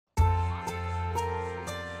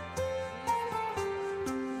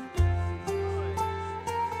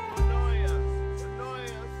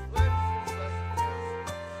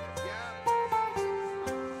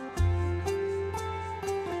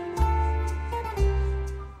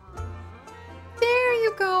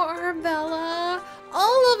Arabella,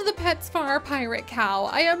 all of the pets for our pirate cow.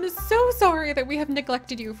 I am so sorry that we have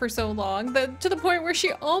neglected you for so long, to the point where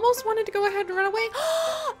she almost wanted to go ahead and run away.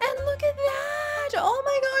 And look at that! Oh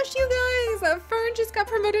my gosh, you guys! Fern just got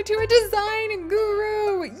promoted to a design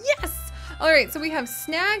guru! Yes! Alright, so we have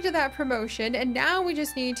snagged that promotion, and now we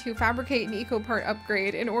just need to fabricate an eco part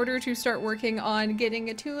upgrade in order to start working on getting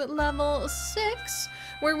it to level 6,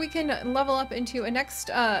 where we can level up into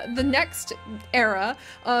the next era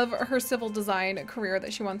of her civil design career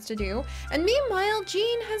that she wants to do. And meanwhile,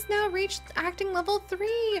 Gene has now reached acting level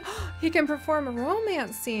 3. He can perform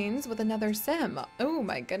romance scenes with another sim. Oh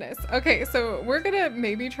my goodness. Okay, so we're gonna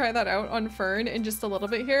maybe try that out on Fern in just a little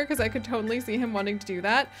bit here, because I could totally see him wanting to do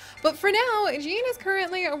that. But for now, Gene is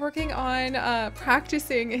currently working on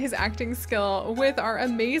practicing his acting skill with our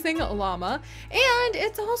amazing llama, and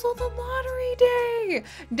it's also the lottery day!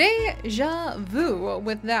 Deja vu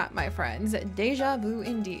with that, my friends. Deja vu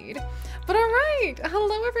indeed. But alright,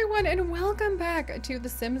 hello everyone and welcome back to The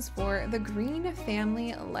Sims 4, the Greene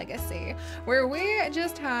Family Legacy, where we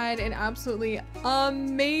just had an absolutely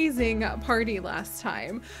amazing party last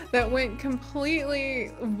time that went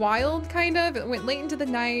completely wild, kind of. It went late into the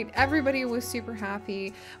night, everybody was super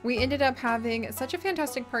happy. We ended up having such a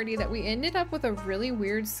fantastic party that we ended up with a really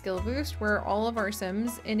weird skill boost where all of our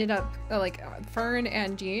Sims ended up, like Fern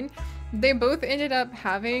and Jean, they both ended up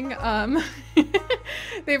having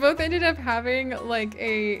they both ended up having like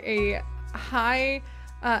a high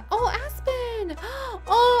oh, Aspen!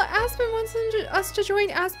 Oh, Aspen wants us to join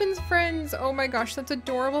Aspen's friends. Oh my gosh, that's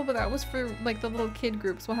adorable, but that was for like the little kid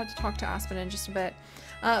groups. We'll have to talk to Aspen in just a bit.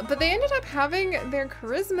 But they ended up having their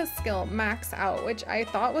charisma skill max out, which I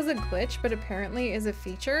thought was a glitch, but apparently is a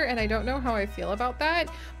feature, and I don't know how I feel about that,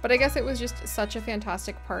 but I guess it was just such a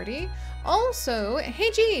fantastic party. Also,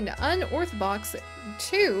 hey Gene, Unorthodox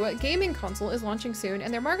 2 gaming console is launching soon,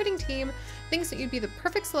 and their marketing team thinks that you'd be the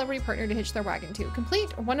perfect celebrity partner to hitch their wagon to.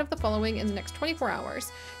 Complete one of the following in the next 24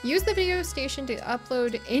 hours. Use the video station to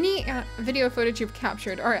upload any video footage you've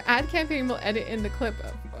captured. Our ad campaign will edit in the clip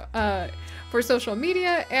for social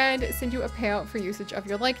media and send you a payout for usage of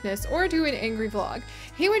your likeness, or do an angry vlog.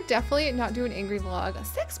 He would definitely not do an angry vlog.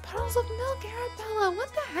 6 bottles of milk, Arabella,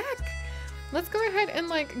 what the heck? Let's go ahead and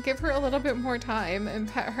like give her a little bit more time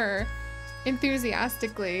and pet her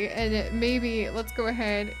enthusiastically, and maybe let's go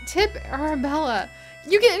ahead, tip Arabella.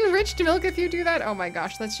 You get enriched milk if you do that? Oh my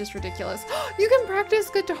gosh, that's just ridiculous. You can practice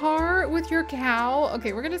guitar with your cow.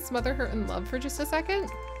 Okay, we're gonna smother her in love for just a second.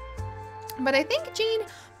 But I think Gene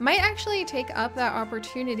might actually take up that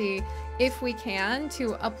opportunity if we can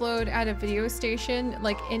to upload at a video station,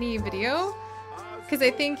 like any video, because I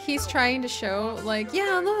think he's trying to show like,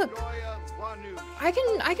 yeah, look, I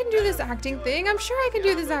can do this acting thing. I'm sure I can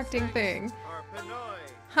do this acting thing.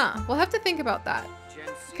 Huh, we'll have to think about that.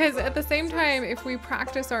 Because at the same time, if we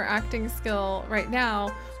practice our acting skill right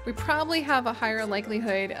now, we probably have a higher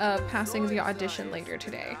likelihood of passing the audition later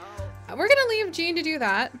today. We're gonna leave Gene to do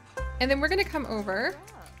that, and then we're gonna come over.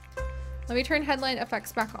 Let me turn headline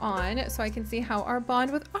effects back on so I can see how our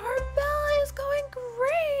bond with Arabella is going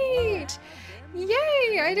great.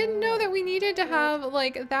 Yay! I didn't know that we needed to have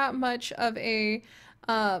like that much of a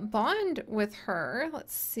bond with her.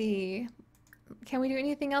 Let's see. Can we do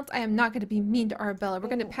anything else? I am not going to be mean to Arabella. We're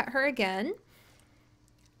going to pet her again.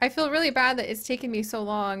 I feel really bad that it's taken me so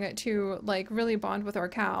long to like really bond with our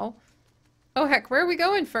cow. Oh heck, where are we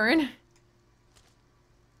going, Fern?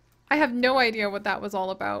 I have no idea what that was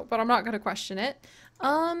all about, but I'm not going to question it.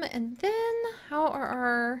 And then how are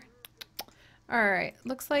our... Alright,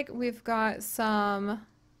 looks like we've got some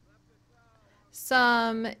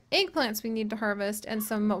eggplants we need to harvest and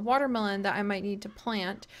some watermelon that I might need to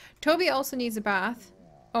plant. Toby also needs a bath.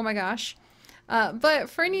 Oh my gosh. But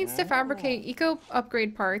Fern needs to fabricate eco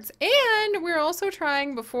upgrade parts, and we're also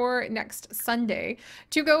trying before next Sunday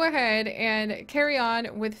to go ahead and carry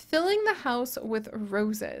on with filling the house with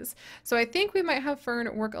roses. So I think we might have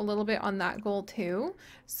Fern work a little bit on that goal too.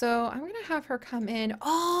 So I'm gonna have her come in.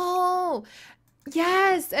 Oh!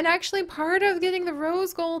 Yes, and actually part of getting the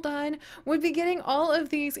rose goal done would be getting all of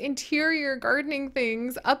these interior gardening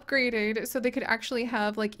things upgraded so they could actually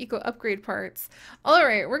have like eco upgrade parts. All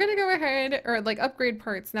right, we're gonna go ahead, or like upgrade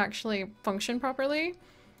parts and actually function properly.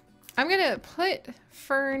 I'm gonna put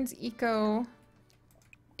Fern's eco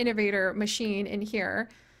innovator machine in here,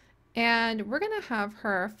 and we're gonna have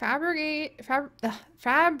her fabricate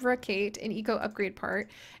an eco upgrade part.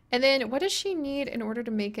 And then what does she need in order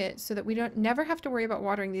to make it so that we never have to worry about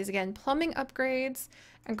watering these again? Plumbing upgrades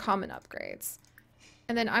and common upgrades.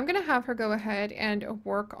 And then I'm gonna have her go ahead and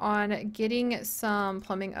work on getting some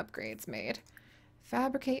plumbing upgrades made.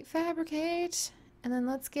 Fabricate, And then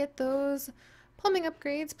let's get those plumbing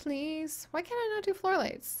upgrades, please. Why can't I not do floor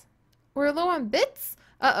lights? We're low on bits?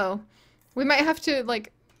 Uh-oh. We might have to,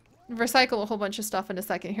 like, recycle a whole bunch of stuff in a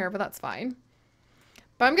second here, but that's fine.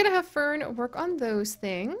 But I'm gonna have Fern work on those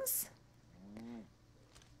things.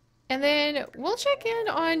 And then we'll check in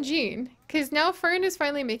on Jean, because now Fern is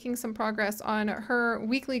finally making some progress on her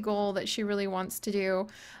weekly goal that she really wants to do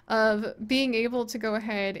of being able to go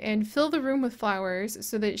ahead and fill the room with flowers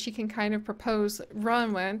so that she can kind of propose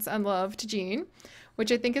romance and love to Jean, which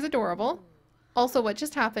I think is adorable. Also, what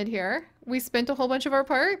just happened here? We spent a whole bunch of our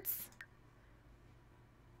parts.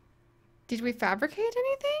 Did we fabricate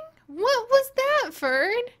anything? What was that,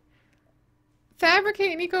 Fern?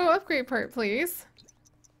 Fabricate an eco upgrade part, please.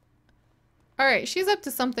 Alright, she's up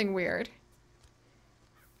to something weird.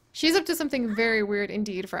 She's up to something very weird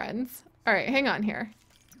indeed, friends. Alright, hang on here.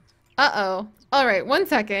 Uh-oh. Alright, 1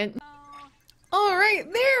 second.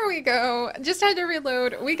 Alright, there we go. Just had to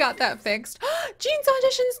reload. We got that fixed. Jean's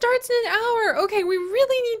audition starts in an hour. Okay, we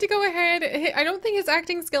really need to go ahead. I don't think his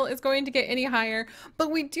acting skill is going to get any higher, but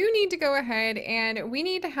we do need to go ahead and we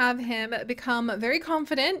need to have him become very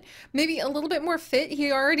confident, maybe a little bit more fit.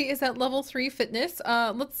 He already is at level 3 fitness.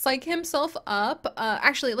 Let's psych himself up.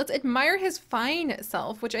 Actually, let's admire his fine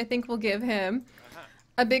self, which I think will give him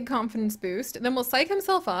a big confidence boost. Then we'll psych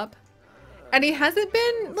himself up. And he hasn't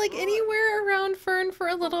been like anywhere around Fern for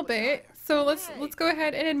a little bit. So let's go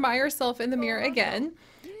ahead and admire self in the mirror again.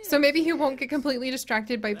 So maybe he won't get completely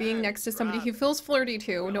distracted by being next to somebody he feels flirty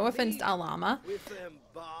to. No offense to LLAMA.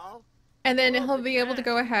 And then he'll be able to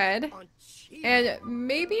go ahead and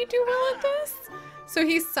maybe do well at this. So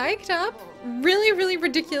he's psyched up, really, really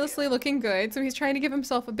ridiculously looking good. So he's trying to give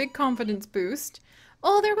himself a big confidence boost.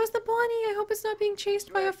 Oh, there goes the bunny. I hope it's not being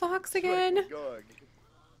chased by a fox again.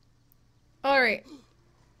 Alright.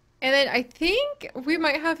 And then I think we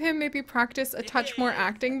might have him maybe practice a touch more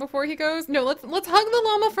acting before he goes. No, let's hug the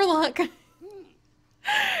llama for luck.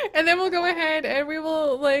 And then we'll go ahead and we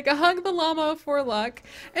will like hug the llama for luck.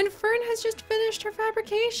 And Fern has just finished her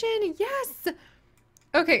fabrication. Yes!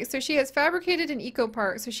 Okay, so she has fabricated an eco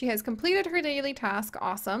part, so she has completed her daily task.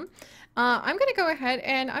 Awesome. I'm gonna go ahead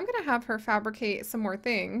and I'm gonna have her fabricate some more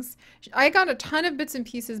things. I got a ton of bits and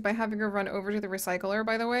pieces by having her run over to the recycler,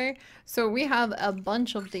 by the way. So we have a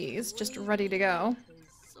bunch of these just ready to go.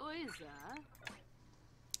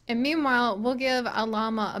 And meanwhile, we'll give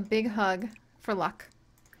LLAMA a big hug for luck.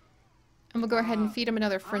 And we'll go ahead and feed him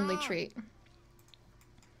another friendly treat.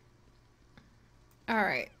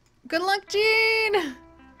 Alright. Good luck, Jean!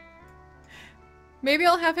 Maybe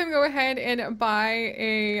I'll have him go ahead and buy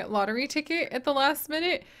a lottery ticket at the last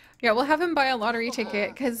minute. Yeah, we'll have him buy a lottery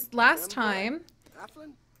ticket because last time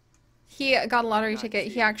he got a lottery ticket,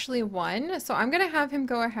 he actually won. So I'm going to have him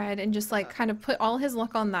go ahead and just like kind of put all his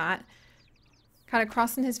luck on that. Kind of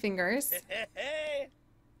crossing his fingers.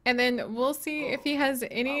 And then we'll see if he has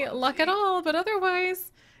any luck at all. But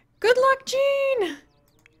otherwise, good luck, Jean!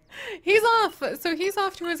 He's off. So he's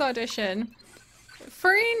off to his audition.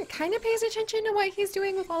 Fern kind of pays attention to what he's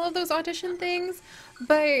doing with all of those audition things,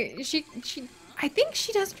 but I think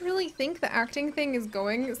she doesn't really think the acting thing is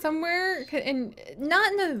going somewhere, and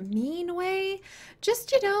not in a mean way.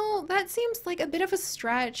 Just, you know, that seems like a bit of a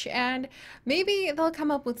stretch, and maybe they'll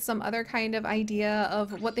come up with some other kind of idea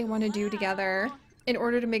of what they want to do together in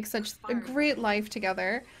order to make such a great life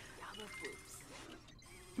together.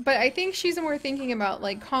 But I think she's more thinking about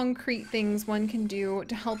like concrete things one can do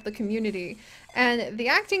to help the community. And the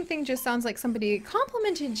acting thing just sounds like somebody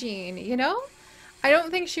complimented Jean, you know? I don't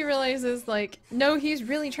think she realizes like, no, he's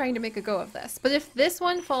really trying to make a go of this. But if this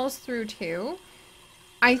one falls through too,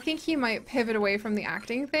 I think he might pivot away from the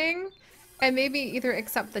acting thing and maybe either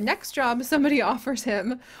accept the next job somebody offers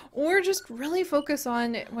him or just really focus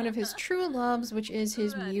on one of his true loves, which is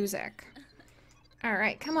his music. All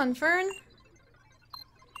right, come on, Fern.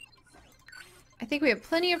 I think we have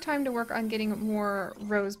plenty of time to work on getting more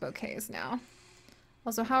rose bouquets now.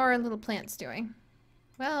 Also, how are our little plants doing?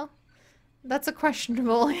 Well, that's a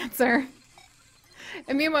questionable answer.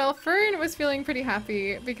 And meanwhile, Fern was feeling pretty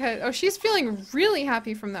happy because, oh, she's feeling really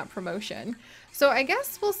happy from that promotion. So I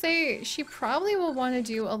guess we'll say she probably will want to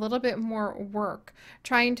do a little bit more work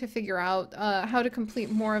trying to figure out how to complete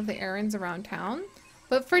more of the errands around town.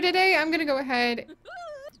 But for today, I'm going to go ahead...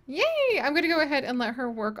 Yay! I'm going to go ahead and let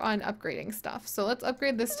her work on upgrading stuff. So let's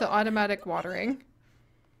upgrade this to automatic watering.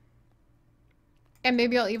 And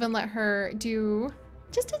maybe I'll even let her do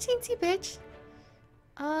just a teensy bit.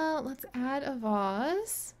 Let's add a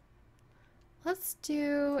vase. Let's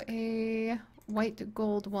do a white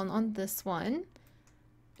gold one on this one.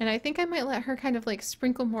 And I think I might let her kind of like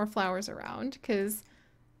sprinkle more flowers around because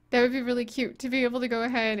That would be really cute to be able to go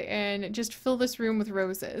ahead and just fill this room with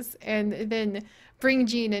roses and then bring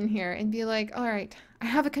Jean in here and be like, all right, I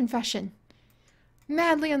have a confession.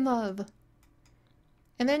 Madly in love.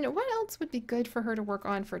 And then what else would be good for her to work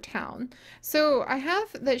on for town? So I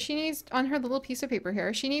have that she needs, on her little piece of paper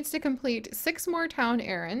here, she needs to complete 6 more town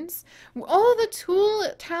errands. Oh, the tool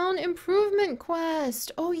town improvement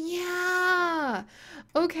quest. Oh, yeah.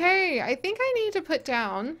 Okay, I think I need to put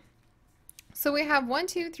down. So we have 1,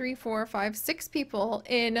 2, 3, 4, 5, 6 people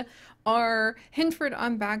in our Hinford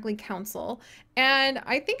on Bagley Council. And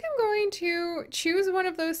I think I'm going to choose one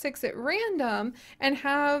of those 6 at random and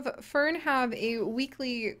have Fern have a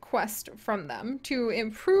weekly quest from them to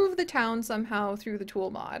improve the town somehow through the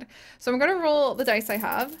tool mod. So I'm going to roll the dice I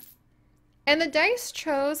have. And the dice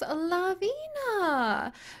chose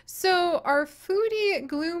Lavina. So our foodie,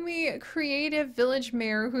 gloomy, creative village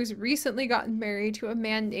mayor who's recently gotten married to a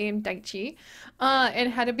man named Daichi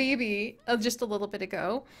and had a baby just a little bit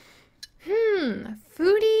ago.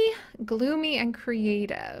 Foodie, gloomy, and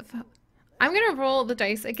creative. I'm going to roll the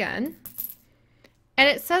dice again. And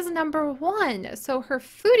it says number 1. So her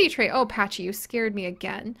foodie trait. Oh, Patchy, you scared me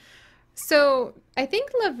again. So I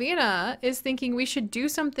think Lavina is thinking we should do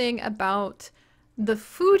something about the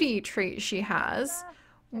foodie trait she has,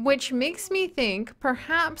 which makes me think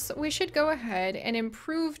perhaps we should go ahead and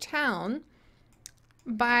improve town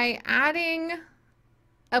by adding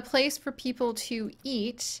a place for people to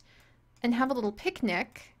eat and have a little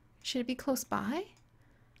picnic. Should it be close by?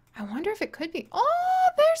 I wonder if it could be. Oh,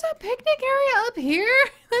 there's a picnic area up here.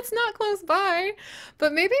 That's not close by.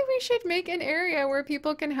 But maybe we should make an area where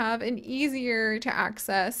people can have an easier to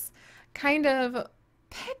access kind of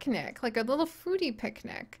picnic, like a little foodie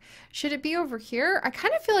picnic. Should it be over here? I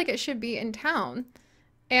kind of feel like it should be in town.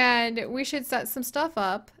 And we should set some stuff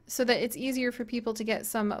up so that it's easier for people to get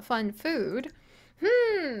some fun food.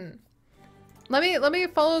 Let me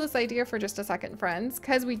follow this idea for just a second, friends,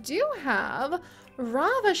 because we do have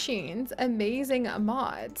Ravasheen's amazing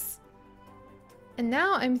mods. And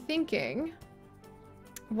now I'm thinking,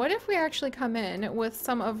 what if we actually come in with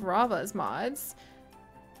some of Rava's mods?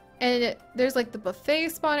 And there's like the buffet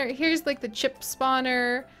spawner. Here's like the chip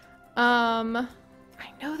spawner. I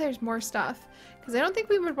know there's more stuff because I don't think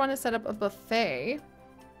we would want to set up a buffet.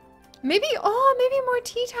 Maybe, oh, maybe more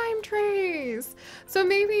tea time trays. So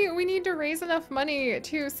maybe we need to raise enough money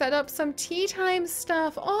to set up some tea time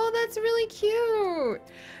stuff. Oh, that's really cute.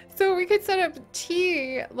 So we could set up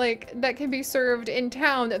tea like that can be served in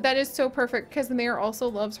town. That is so perfect because the mayor also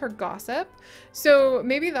loves her gossip. So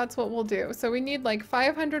maybe that's what we'll do. So we need like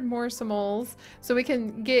 500 more simoles so we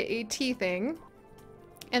can get a tea thing.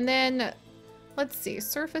 And then let's see,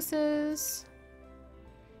 surfaces.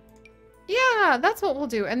 Yeah, that's what we'll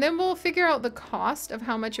do. And then we'll figure out the cost of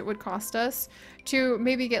how much it would cost us to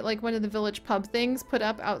maybe get like one of the village pub things put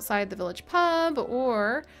up outside the village pub.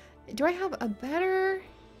 Or do I have a better,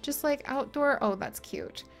 just like outdoor? Oh, that's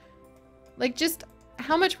cute. Like just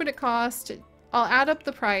how much would it cost? I'll add up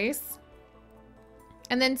the price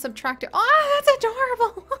and then subtract it. Oh, that's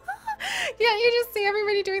adorable. Yeah, you just see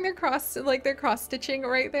everybody doing their cross stitching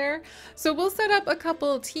right there. So we'll set up a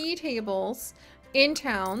couple tea tables in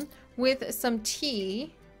town with some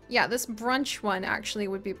tea. Yeah, this brunch one actually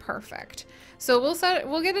would be perfect. So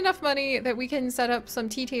we'll get enough money that we can set up some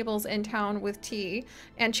tea tables in town with tea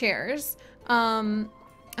and chairs. And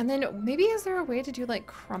then maybe is there a way to do like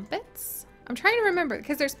crumpets? I'm trying to remember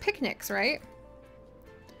because there's picnics, right?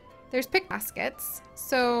 There's pick baskets.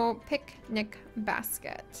 So picnic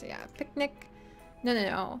basket. Yeah, picnic.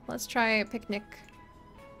 No. Let's try a picnic.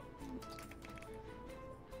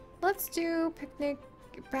 Let's do picnic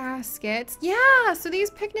baskets. Yeah, so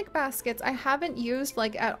these picnic baskets I haven't used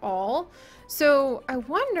like at all. So I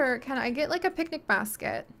wonder, can I get like a picnic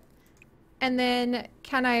basket? And then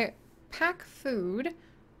can I pack food?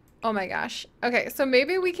 Oh my gosh. Okay, so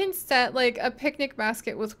maybe we can set like a picnic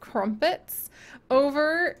basket with crumpets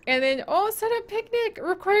over and then, oh, set a picnic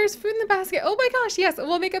requires food in the basket. Oh my gosh, yes,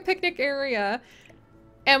 we'll make a picnic area.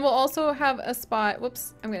 And we'll also have a spot.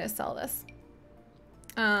 Whoops, I'm gonna sell this.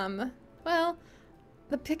 Well,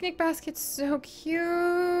 the picnic basket's so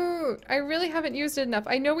cute. I really haven't used it enough.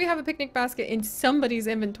 I know we have a picnic basket in somebody's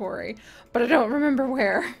inventory, but I don't remember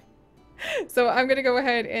where. So I'm gonna go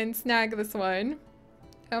ahead and snag this one.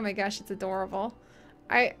 Oh my gosh, it's adorable.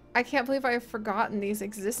 I can't believe I've forgotten these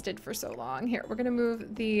existed for so long. Here, we're gonna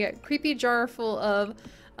move the creepy jar full of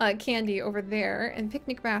candy over there and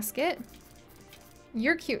picnic basket.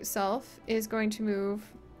 Your cute self is going to move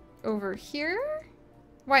over here.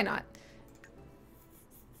 Why not?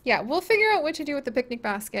 Yeah, we'll figure out what to do with the picnic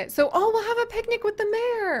basket. So, oh, we'll have a picnic with the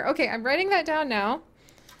mayor. Okay, I'm writing that down now.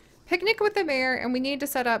 picnic with the mayor, and we need to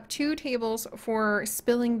set up 2 tables for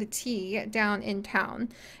spilling the tea down in town.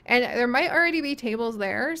 And there might already be tables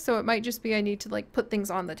there, so it might just be I need to like put things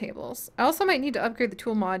on the tables. I also might need to upgrade the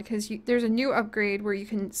tool mod because there's a new upgrade where you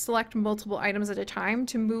can select multiple items at a time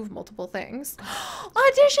to move multiple things.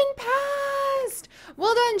 Audition passed!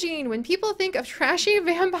 Well done, Jean. When people think of trashy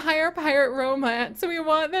vampire pirate romance, we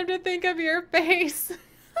want them to think of your face.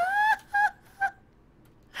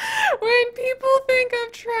 When people think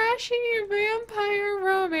of trashy vampire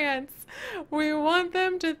romance, we want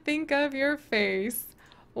them to think of your face.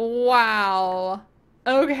 Wow.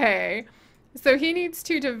 Okay. So he needs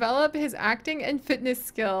to develop his acting and fitness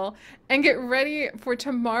skill and get ready for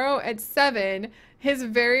tomorrow at 7, his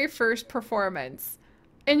very first performance.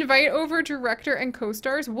 Invite over director and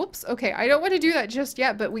co-stars. Whoops. Okay, I don't want to do that just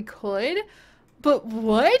yet, but we could. But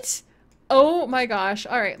what? Oh my gosh.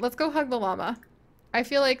 All right, let's go hug the llama. I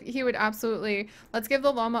feel like he would absolutely... Let's give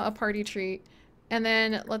the llama a party treat. And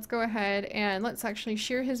then let's go ahead and let's actually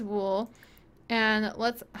shear his wool. And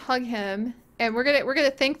let's hug him. And we're gonna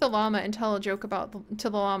thank the llama and tell a joke about to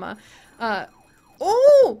the llama.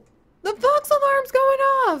 Oh! The fox alarm's going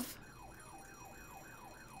off!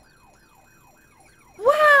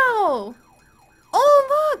 Wow!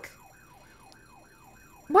 Oh, look!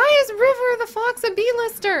 Why is River the fox a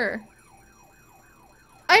B-lister?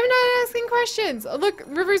 I'm not asking questions. Oh, look,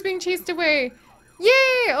 River's being chased away.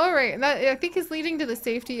 Yay! All right, and that I think is leading to the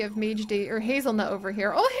safety of Mage Date or Hazelnut over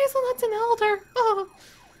here. Oh, Hazelnut's an elder. Oh,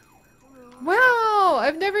 wow!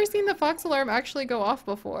 I've never seen the fox alarm actually go off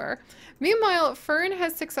before. Meanwhile, Fern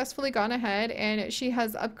has successfully gone ahead and she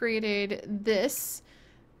has upgraded this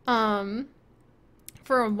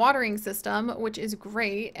for a watering system, which is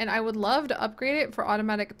great. And I would love to upgrade it for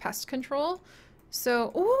automatic pest control.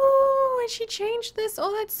 So, ooh, and she changed this.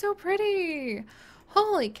 Oh, that's so pretty.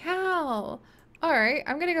 Holy cow. All right,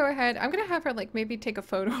 I'm gonna go ahead. I'm gonna have her like maybe take a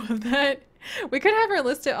photo of that. We could have her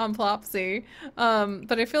list it on Plopsy,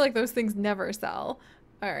 but I feel like those things never sell.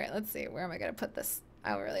 All right, let's see. Where am I gonna put this?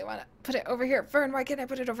 I really want to put it over here. Fern, why can't I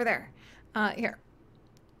put it over there? Here.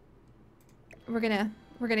 We're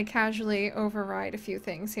gonna casually override a few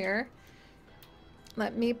things here.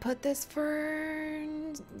 Let me put this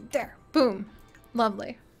Fern there. Boom.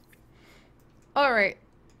 Lovely. All right.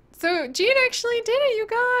 So Jean actually did it, you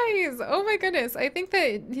guys. Oh my goodness. I think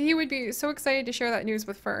that he would be so excited to share that news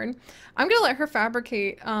with Fern. I'm going to let her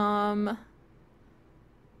fabricate. How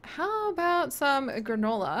about some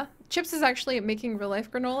granola? Chips is actually making real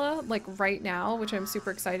life granola like right now, which I'm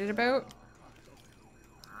super excited about.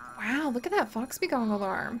 Wow, look at that Foxby Gong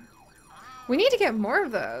alarm. We need to get more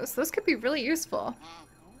of those. Those could be really useful.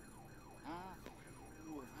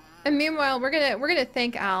 And meanwhile, we're gonna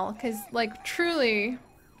thank Al, because like truly,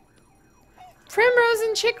 Primrose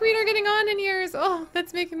and Chickweed are getting on in years. Oh,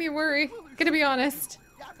 that's making me worry. Gonna be honest.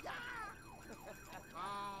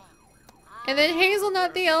 And then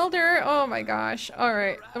Hazelnut the Elder. Oh my gosh. All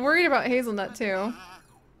right, I'm worried about Hazelnut too.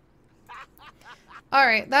 All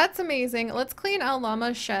right, that's amazing. Let's clean Al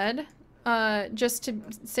Llama's shed, just to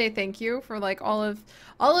say thank you for like all of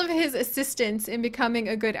his assistance in becoming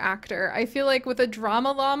a good actor. I feel like with a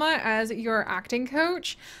drama llama as your acting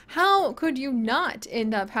coach, how could you not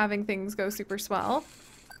end up having things go super swell?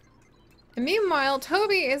 And meanwhile,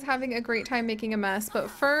 Toby is having a great time making a mess, but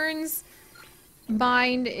Fern's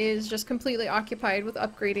mind is just completely occupied with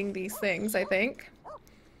upgrading these things, I think.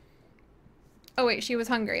 Oh wait, she was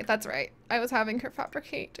hungry. That's right. I was having her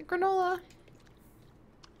fabricate granola.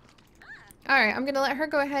 Alright, I'm gonna let her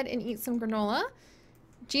go ahead and eat some granola.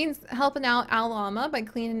 Jean's helping out Al Llama by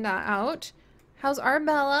cleaning that out. How's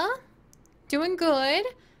Arbella? Doing good.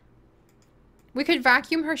 We could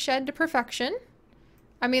vacuum her shed to perfection.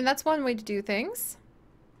 I mean, that's one way to do things.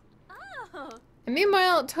 Oh. And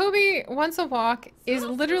meanwhile, Toby wants a walk, is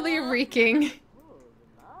literally reeking.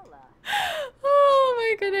 Oh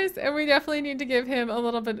my goodness. And we definitely need to give him a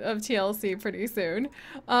little bit of TLC pretty soon.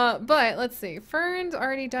 But let's see. Fern's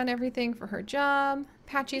already done everything for her job.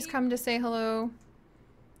 Patchy's come to say hello.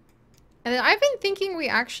 And then I've been thinking we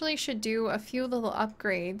actually should do a few little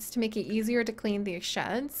upgrades to make it easier to clean these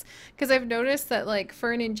sheds. Because I've noticed that like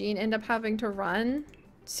Fern and Jean end up having to run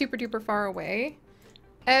super duper far away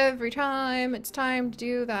every time it's time to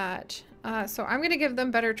do that. So I'm going to give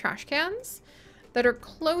them better trash cans that are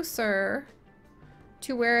closer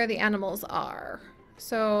to where the animals are.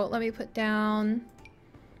 So let me put down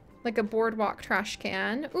like a boardwalk trash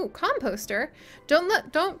can. Ooh, composter.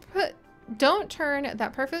 Don't turn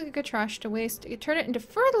that perfectly good trash to waste. You turn it into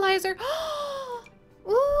fertilizer.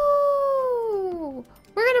 Ooh,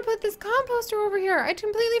 We're gonna put this composter over here. I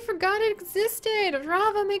completely forgot it existed.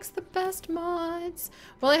 Rava makes the best mods.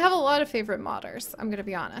 Well, I have a lot of favorite modders, I'm gonna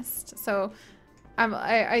be honest. So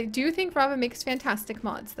I do think Rava makes fantastic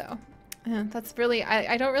mods though. That's really,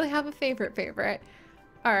 I don't really have a favorite.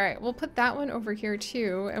 All right, we'll put that one over here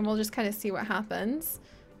too, and we'll just kind of see what happens.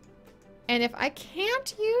 And if I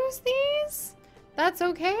can't use these, that's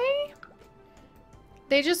okay.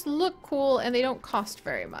 They just look cool and they don't cost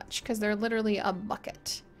very much because they're literally a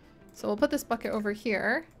bucket. So we'll put this bucket over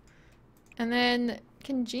here. And then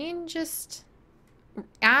can Jean just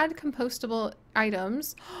add compostable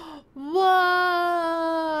items? Whoa!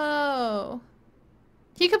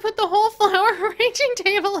 He could put the whole flower arranging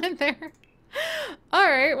table in there.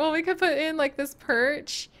 Alright, well we could put in like this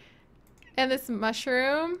perch and this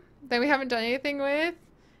mushroom that we haven't done anything with.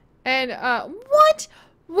 And what?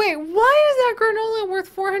 Wait, why is that granola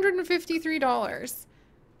worth $453?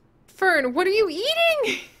 Fern, what are you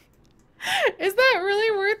eating? Is that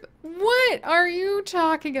really worth... What are you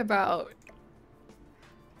talking about?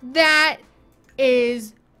 That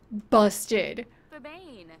is busted.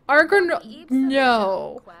 Our granola...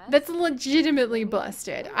 No. That's legitimately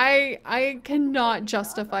busted. I cannot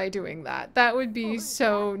justify doing that. That would be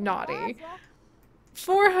so naughty.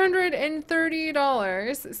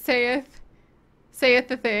 $430, saith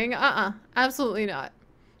the thing. Absolutely not.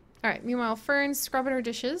 Alright, meanwhile, Fern's scrubbing her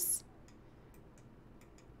dishes.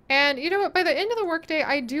 And you know what? By the end of the workday,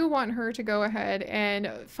 I do want her to go ahead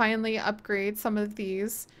and finally upgrade some of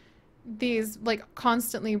these like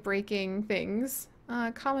constantly breaking things.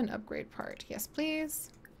 Common upgrade part. Yes,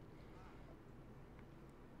 please.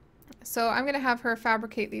 So I'm going to have her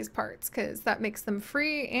fabricate these parts because that makes them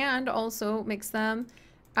free and also makes them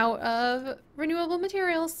out of renewable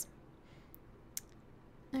materials.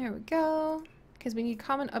 There we go. Because we need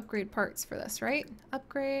common upgrade parts for this, right?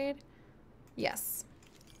 Upgrade. Yes.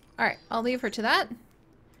 Alright, I'll leave her to that.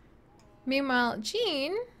 Meanwhile,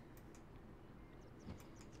 Jean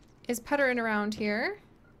is puttering around here.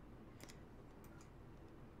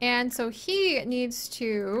 And so he needs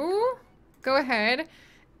to go ahead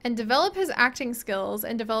and develop his acting skills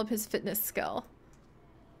and develop his fitness skill.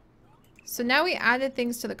 So now we added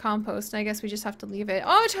things to the compost, and I guess we just have to leave it.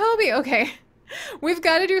 Oh, Toby! Okay. We've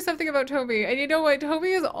got to do something about Toby. And you know what?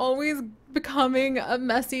 Toby is always becoming a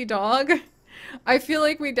messy dog. I feel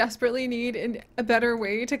like we desperately need a better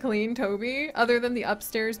way to clean Toby other than the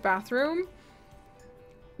upstairs bathroom.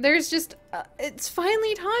 There's just, it's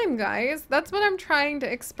finally time, guys. That's what I'm trying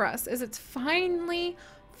to express, is it's finally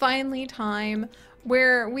time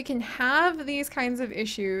where we can have these kinds of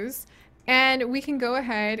issues and we can go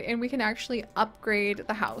ahead and we can actually upgrade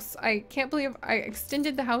the house. I can't believe I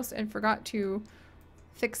extended the house and forgot to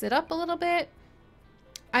fix it up a little bit.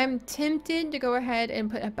 I'm tempted to go ahead and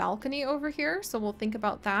put a balcony over here, so we'll think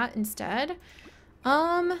about that instead.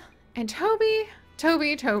 And Toby.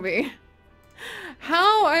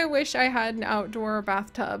 How I wish I had an outdoor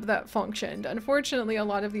bathtub that functioned. Unfortunately, a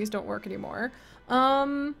lot of these don't work anymore. I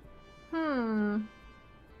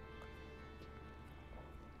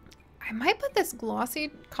might put this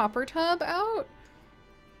glossy copper tub out.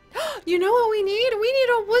 You know what we need? We need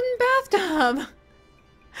a wooden bathtub.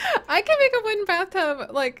 I can make a wooden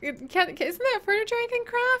bathtub. Like, isn't that furniture I can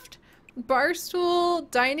craft? Bar stool,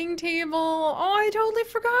 dining table. Oh, I totally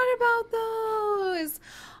forgot about those.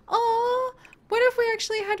 Oh, what if we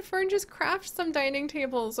actually had Fern just craft some dining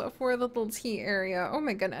tables for the little tea area? Oh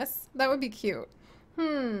my goodness, that would be cute.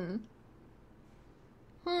 I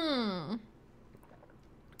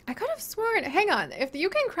could have sworn, hang on, if you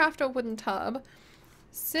can craft a wooden tub,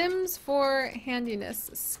 Sims for handiness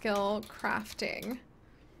skill crafting.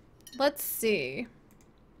 Let's see.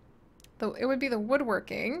 It would be the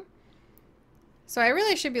woodworking. So I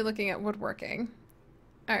really should be looking at woodworking.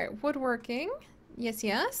 All right, woodworking.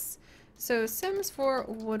 Yes. So Sims for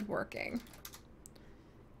woodworking.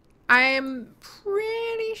 I'm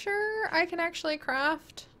pretty sure I can actually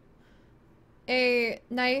craft a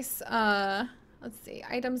nice, let's see,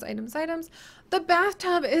 items. The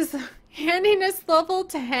bathtub is handiness level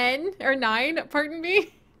 10 or 9, pardon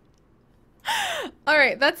me. All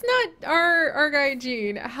right, that's not our guy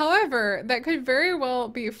Jean. However, that could very well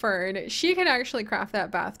be Fern. She can actually craft that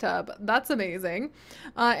bathtub. That's amazing.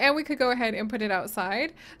 And we could go ahead and put it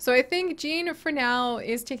outside. So I think Jean for now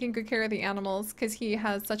is taking good care of the animals because he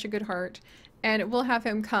has such a good heart. And we'll have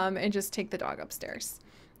him come and just take the dog upstairs.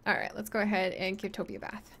 All right, let's go ahead and give Toby a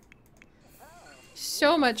bath.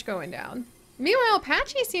 So much going down. Meanwhile,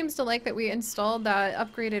 Patchy seems to like that we installed that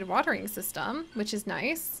upgraded watering system, which is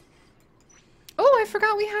nice. Oh, I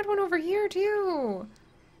forgot we had one over here too.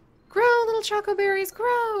 Grow, little choco berries,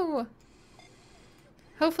 grow.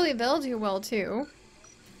 Hopefully they'll do well too.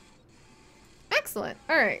 Excellent.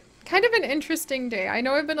 All right. Kind of an interesting day. I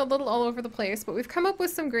know I've been a little all over the place, but we've come up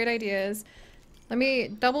with some great ideas. Let me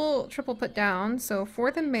double, triple put down. So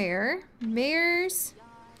for the mayor, mayors,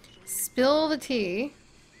 spill the tea,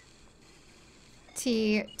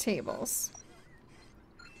 tea tables.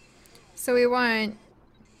 So we want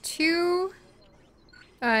 2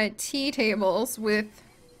 tea tables with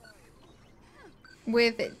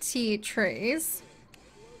tea trays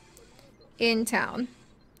in town.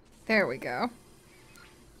 There we go.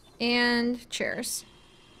 And chairs.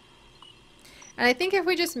 And I think if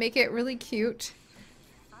we just make it really cute,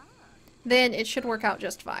 then it should work out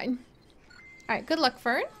just fine. Alright, good luck,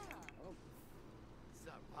 Fern.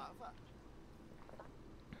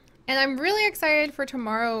 And I'm really excited for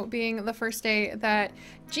tomorrow being the first day that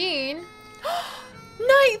Jean...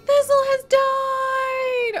 Night Thistle has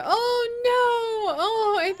died! Oh no!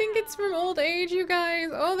 Oh, I think it's from old age, you guys.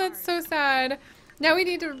 Oh, that's so sad. Now we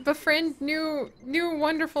need to befriend new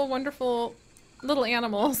wonderful, wonderful little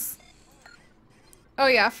animals. Oh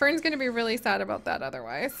yeah, Fern's gonna be really sad about that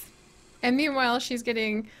otherwise. And meanwhile, she's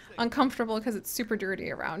getting uncomfortable because it's super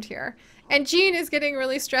dirty around here. And Jean is getting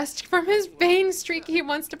really stressed from his Bane streak. He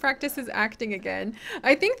wants to practice his acting again.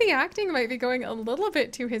 I think the acting might be going a little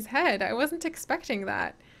bit to his head. I wasn't expecting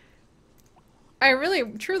that. I really,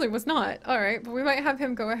 truly was not. Alright, but we might have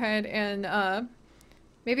him go ahead and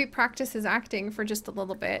maybe practice his acting for just a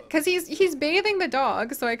little bit. Because he's bathing the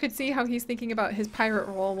dog, so I could see how he's thinking about his pirate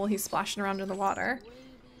role while he's splashing around in the water.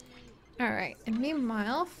 Alright, and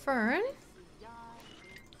meanwhile, Fern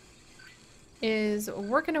is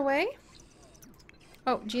working away.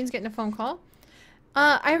 Oh, Jean's getting a phone call.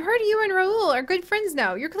 I've heard you and Raoul are good friends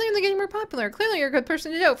now. You're clearly getting more popular. Clearly you're a good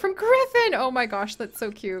person to know. From Griffin! Oh my gosh, that's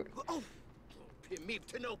so cute.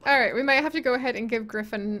 Alright, we might have to go ahead and give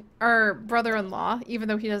Griffin, our brother-in-law, even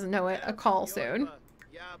though he doesn't know it, a call soon.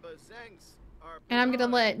 And I'm gonna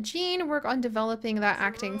let Jean work on developing that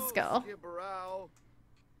acting skill.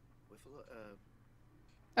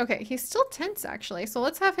 Okay, he's still tense actually, so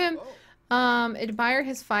let's have him admire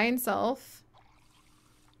his fine self.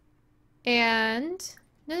 And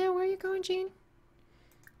no, where are you going, Jean?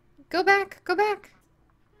 Go back, go back.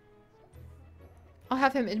 I'll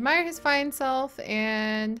have him admire his fine self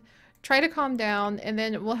and try to calm down, and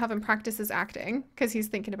then we'll have him practice his acting because he's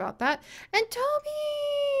thinking about that. And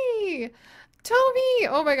Toby! Toby!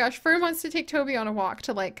 Oh my gosh, Fern wants to take Toby on a walk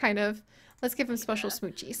to like kind of, let's give him special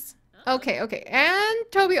smoochies. Okay, okay.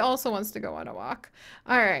 And Toby also wants to go on a walk.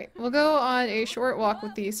 Alright, we'll go on a short walk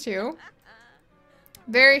with these two.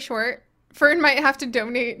 Very short. Fern might have to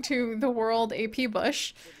donate to the World AP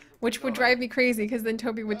Bush, which would drive me crazy because then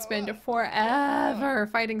Toby would spend forever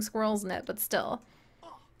fighting squirrels in it, but still.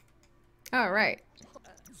 Alright.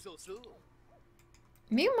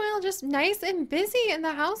 Meanwhile, just nice and busy in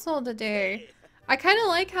the household today. I kind of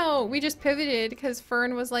like how we just pivoted because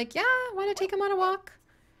Fern was like, yeah, want to take him on a walk?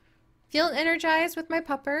 Feeling energized with my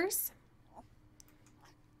puppers.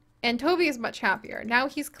 And Toby is much happier. Now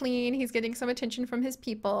he's clean. He's getting some attention from his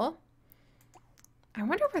people. I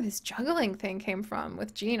wonder where this juggling thing came from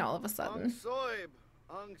with Jean all of a sudden.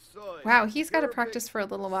 Wow, he's got to practice for a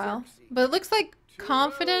little while. But it looks like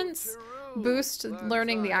confidence boosts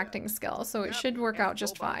learning the acting skill, so it should work out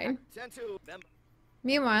just fine.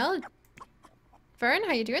 Meanwhile, Fern,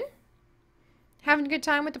 how you doing? Having a good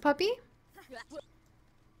time with the puppy?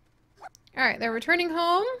 Alright, they're returning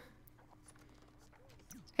home.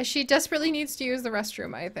 As she desperately needs to use the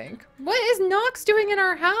restroom, I think. What is Nox doing in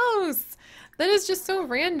our house? That is just so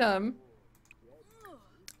random.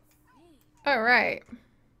 Alright.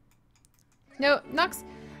 No, Nox,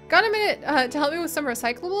 got a minute to help me with some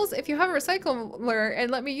recyclables? If you have a recycler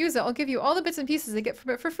and let me use it, I'll give you all the bits and pieces I get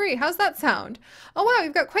from it for free. How's that sound? Oh wow,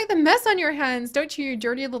 you've got quite the mess on your hands, don't you, you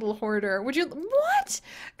dirty little hoarder? Would you— What?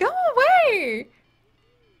 Go away!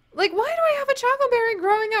 Like, why do I have a chocoberry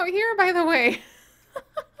growing out here, by the way?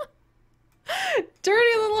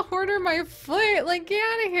 Dirty little hoarder, my foot! Like, get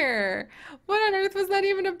out of here! What on earth was that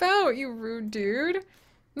even about, you rude dude?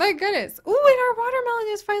 My goodness. Ooh, and our watermelon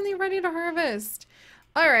is finally ready to harvest.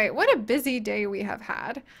 Alright, what a busy day we have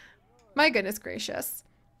had. My goodness gracious.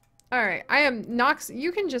 Alright, I am Nox.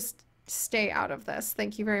 You can just stay out of this.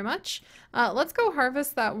 Thank you very much. Let's go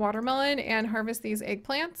harvest that watermelon and harvest these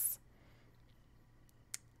eggplants,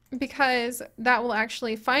 because that will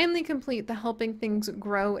actually finally complete the helping things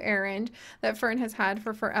grow errand that Fern has had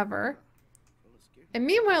for forever. And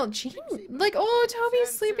meanwhile, Jean, like, oh,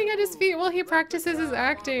 Toby's sleeping at his feet while he practices his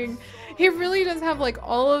acting. He really does have, like,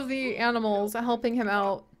 all of the animals helping him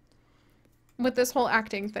out with this whole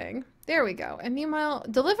acting thing. There we go. And meanwhile,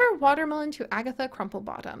 deliver watermelon to Agatha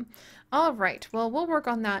Crumplebottom. All right. Well, we'll work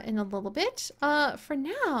on that in a little bit. For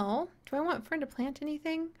now, do I want Fern to plant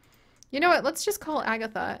anything? You know what? Let's just call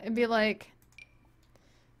Agatha and be like,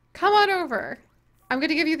 come on over. I'm going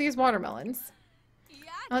to give you these watermelons.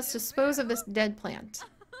 Let's dispose of this dead plant.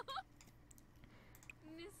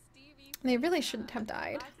 They really shouldn't have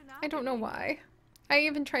died. I don't know why. I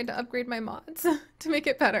even tried to upgrade my mods to make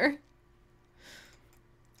it better.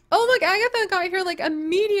 Oh, look, Agatha got here like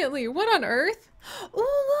immediately. What on earth?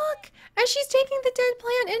 Oh, look. And she's taking the dead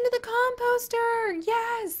plant into the composter.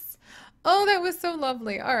 Yes. Oh, that was so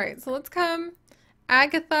lovely. All right, so let's come.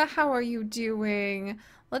 Agatha, how are you doing?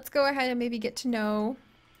 Let's go ahead and maybe get to know.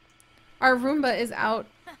 Our Roomba is out.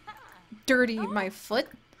 Dirty my foot.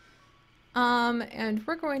 And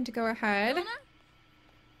we're going to go ahead.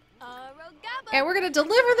 And we're going to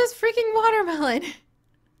deliver this freaking watermelon.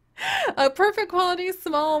 A perfect quality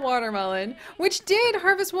small watermelon, which did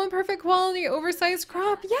harvest one perfect quality oversized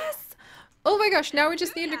crop. Yes! Oh my gosh, now we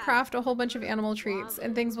just need to craft a whole bunch of animal treats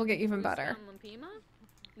and things will get even better.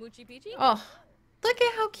 Oh, look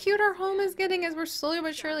at how cute our home is getting as we're slowly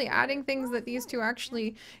but surely adding things that these two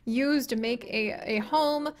actually use to make a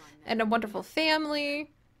home and a wonderful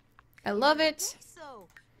family. I love it.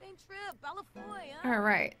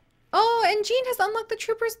 Alright. Oh, and Jean has unlocked the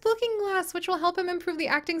Trooper's looking glass, which will help him improve the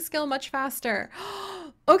acting skill much faster.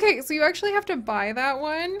 Okay, so you actually have to buy that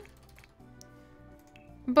one.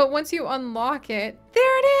 But once you unlock it,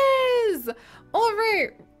 there it is!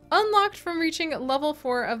 Alright, unlocked from reaching level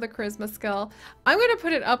 4 of the Charisma skill. I'm going to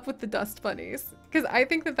put it up with the Dust Bunnies, because I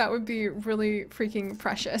think that that would be really freaking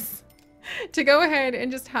precious. To go ahead and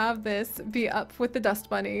just have this be up with the Dust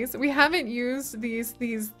Bunnies. We haven't used these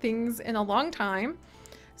things in a long time.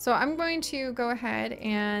 So I'm going to go ahead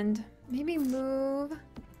and maybe move...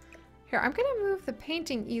 Here, I'm going to move the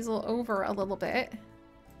painting easel over a little bit.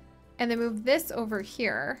 And then move this over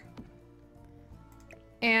here.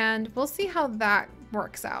 And we'll see how that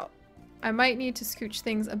works out. I might need to scooch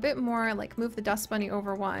things a bit more, like move the Dust Bunny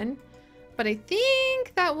over one. But I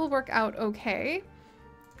think that will work out okay.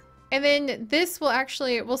 And then this will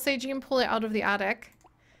actually, we'll say Jean pull it out of the attic.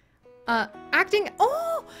 Acting,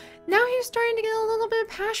 oh! Now he's starting to get a little bit of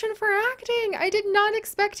passion for acting. I did not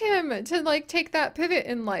expect him to like take that pivot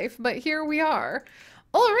in life, but here we are.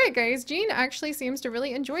 All right, guys, Jean actually seems to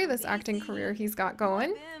really enjoy this acting career he's got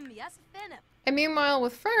going. And meanwhile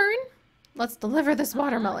with Fern, let's deliver this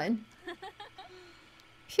watermelon.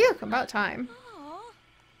 Phew, about time.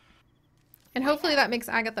 And hopefully that makes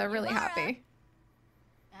Agatha really happy.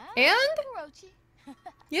 And?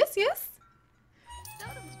 Yes, yes.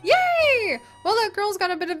 Yay! Well, that girl's got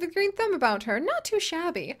a bit of a green thumb about her. Not too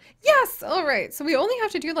shabby. Yes! Alright, so we only have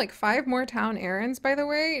to do like 5 more town errands, by the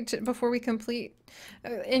way, before we complete,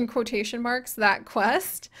 in quotation marks, that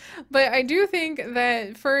quest. But I do think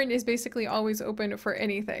that Fern is basically always open for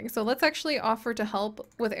anything. So let's actually offer to help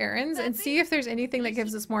with errands and see if there's anything that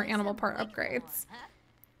gives us more animal part upgrades.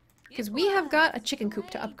 Because we have got a chicken coop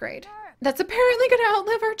to upgrade. That's apparently going to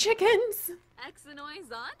outlive our chickens!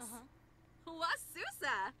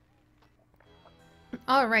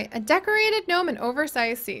 Alright, a decorated gnome and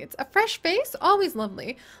oversized seats. A fresh face? Always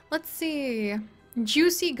lovely. Let's see.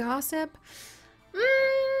 Juicy gossip? No,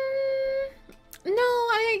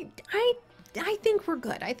 I think we're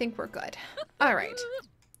good. I think we're good. Alright.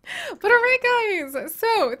 But alright, guys.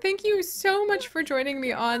 So, thank you so much for joining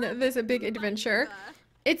me on this big adventure.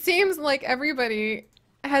 It seems like everybody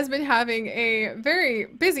has been having a very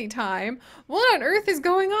busy time. What on earth is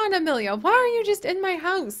going on, Amelia? Why are you just in my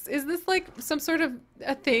house? Is this like some sort of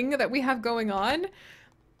a thing that we have going on?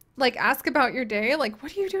 Like, ask about your day? Like,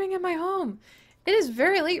 what are you doing in my home? It is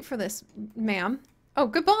very late for this, ma'am. Oh,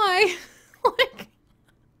 goodbye. Like,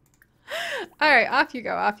 all right, off you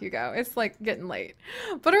go, off you go. It's like getting late.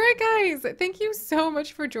 But all right, guys, thank you so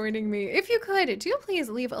much for joining me. If you could, do please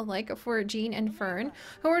leave a like for Jean and Fern,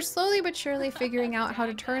 who are slowly but surely figuring out how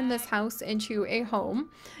to turn this house into a home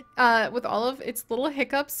with all of its little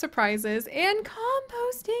hiccups, surprises, and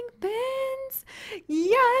composting bins.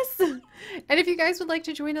 Yes! And if you guys would like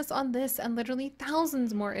to join us on this and literally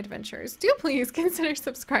thousands more adventures, do please consider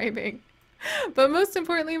subscribing. But most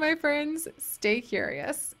importantly, my friends, stay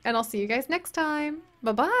curious, and I'll see you guys next time.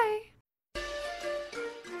 Bye-bye!